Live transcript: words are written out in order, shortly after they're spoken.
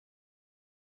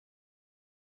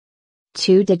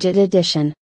two-digit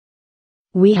addition.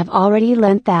 We have already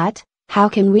learnt that, how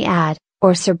can we add,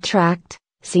 or subtract,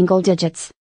 single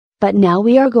digits. But now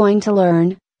we are going to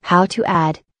learn, how to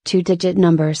add, two-digit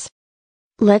numbers.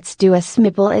 Let's do a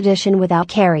simple addition without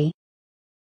carry.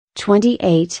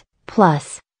 28,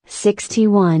 plus,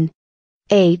 61.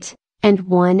 8, and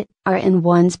 1, are in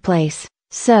ones place,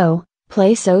 so,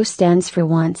 place O stands for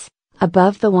ones,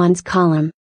 above the ones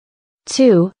column.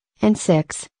 2, and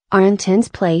 6, are in tens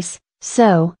place,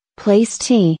 so, place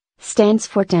T, stands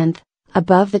for tenth,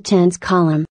 above the tens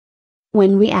column.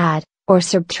 When we add, or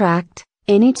subtract,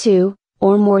 any two,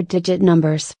 or more digit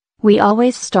numbers, we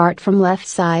always start from left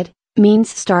side, means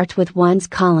start with ones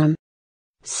column.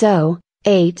 So,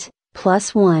 8,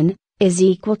 plus 1, is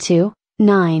equal to,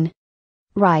 9.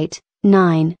 Write,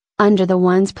 9, under the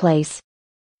ones place.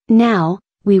 Now,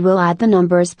 we will add the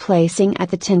numbers placing at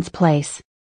the tens place.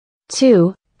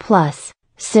 2, plus,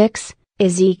 6,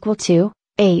 is equal to,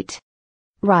 8.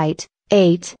 Write,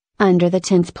 8, under the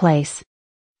tens place.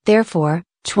 Therefore,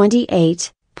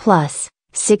 28, plus,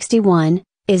 61,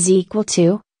 is equal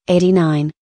to,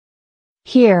 89.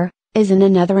 Here, is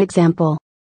another example.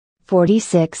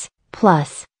 46,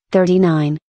 plus,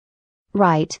 39.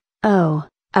 Write, O,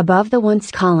 above the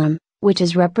ones column, which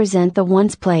is represent the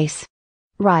ones place.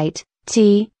 Write,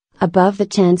 T, above the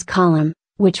tens column,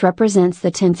 which represents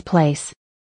the tens place.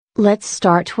 Let's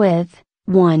start with,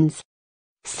 ones.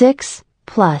 6,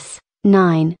 plus,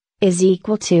 9, is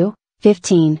equal to,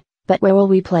 15, but where will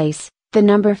we place, the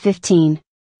number 15?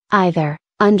 Either,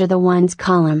 under the ones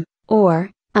column,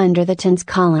 or, under the tens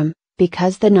column,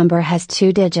 because the number has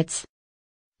two digits.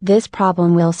 This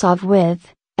problem we'll solve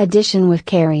with, addition with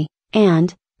carry,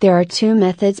 and, there are two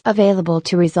methods available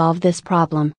to resolve this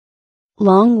problem.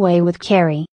 Long way with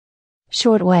carry.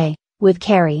 Short way, with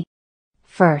carry.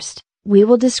 First, we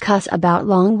will discuss about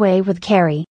long way with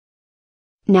carry.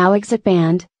 Now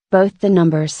expand, both the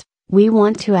numbers, we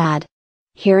want to add.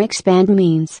 Here expand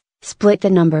means, split the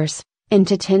numbers,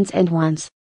 into tens and ones.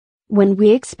 When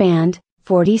we expand,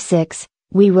 46,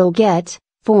 we will get,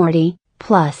 40,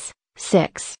 plus,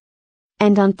 6.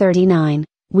 And on 39,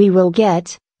 we will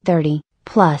get, 30,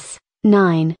 plus,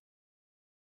 9.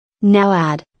 Now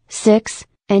add, 6,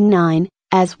 and 9,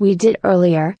 as we did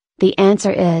earlier, the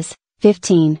answer is,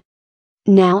 15.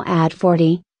 Now add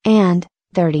 40, and,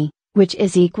 30, which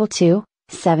is equal to,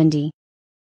 70.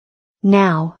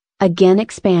 Now, again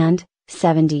expand,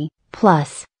 70,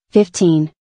 plus,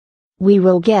 15. We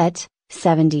will get,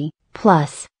 70,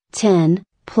 plus, 10,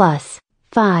 plus,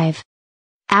 5.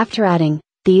 After adding,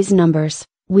 these numbers,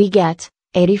 we get,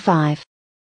 85.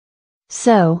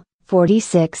 So,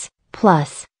 46,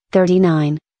 plus,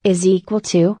 39, is equal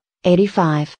to,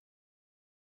 85.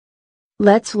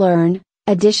 Let's learn,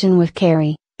 addition with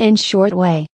carry, in short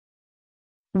way.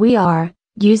 We are,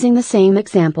 using the same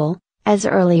example, as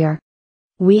earlier.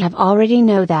 We have already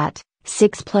know that,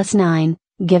 6 plus 9,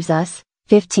 gives us,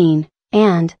 15,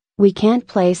 and, we can't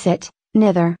place it,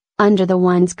 neither, under the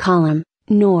ones column,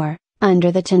 nor,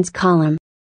 under the tens column.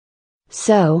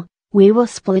 So, we will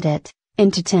split it,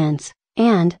 into tens,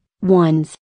 and,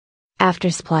 ones. After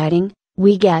splitting,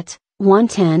 we get, 1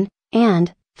 10,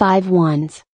 and, 5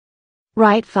 ones.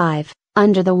 Write 5,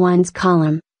 under the ones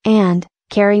column, and,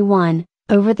 carry 1,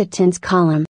 over the tens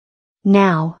column.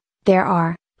 Now, there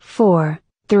are, 4,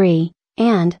 3,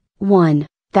 and, 1,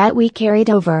 that we carried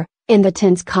over, in the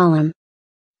tens column.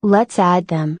 Let's add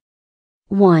them.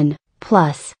 1,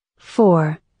 plus,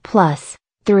 4, plus,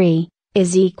 3,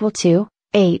 is equal to,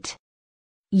 8.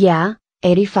 Yeah,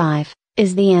 85,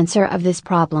 is the answer of this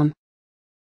problem.